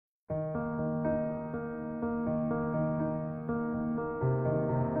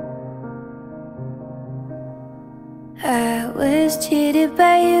I was cheated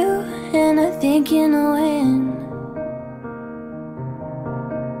by you, and I think you know when.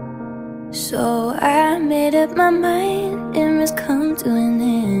 So I made up my mind, it must come to an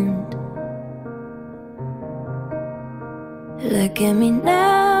end. Look at me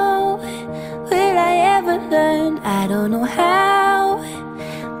now, will I ever learn? I don't know how,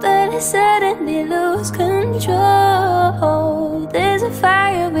 but I suddenly lose control. There's a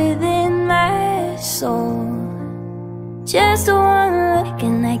fire within my soul. Just one look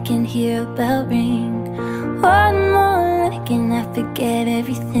and I can hear a bell ring. One more look and I forget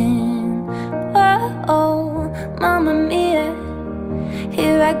everything. Oh, Mamma Mia,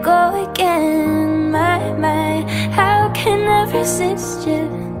 here I go again. My, how can I resist you?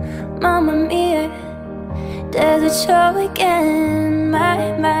 Mamma Mia, does it show again?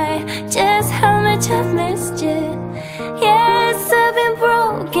 My, just how much I've missed you. Yes, I've been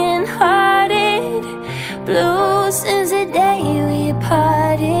broken hearted, blue since the day we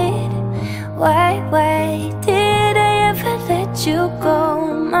parted. Why did I ever let you go,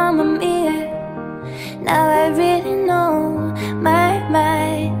 Mamma Mia? Now I really know, my,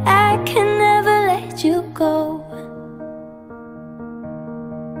 I can never let you go.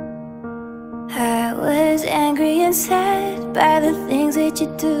 I was angry and sad by the things that you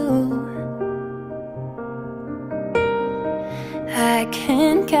do. I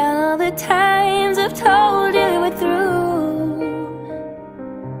can't count all the times I've told you we're through.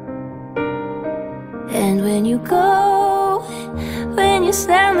 And when you go, when you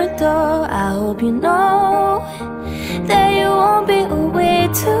slam the door, I hope you know that you won't be away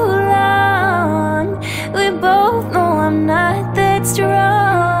too long. We both know I'm not that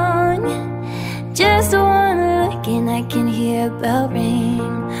strong. Just one look and I can hear a bell ring.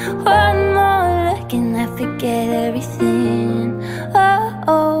 One more look and I forget everything.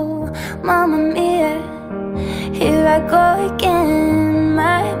 Oh, Mamma Mia, here I go again.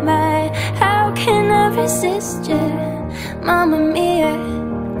 My, how can I resist you? Mamma Mia,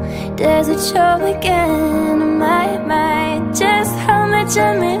 does it show again? My, just how much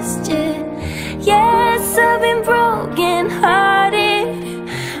I missed you. Yes, I've been broken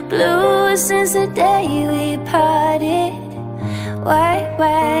hearted, blue since the day we parted.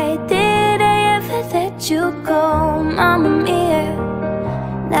 Why did I ever let you go, Mamma Mia?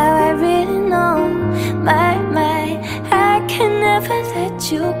 Now I really know, my, I can never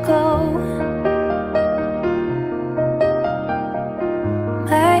let you go.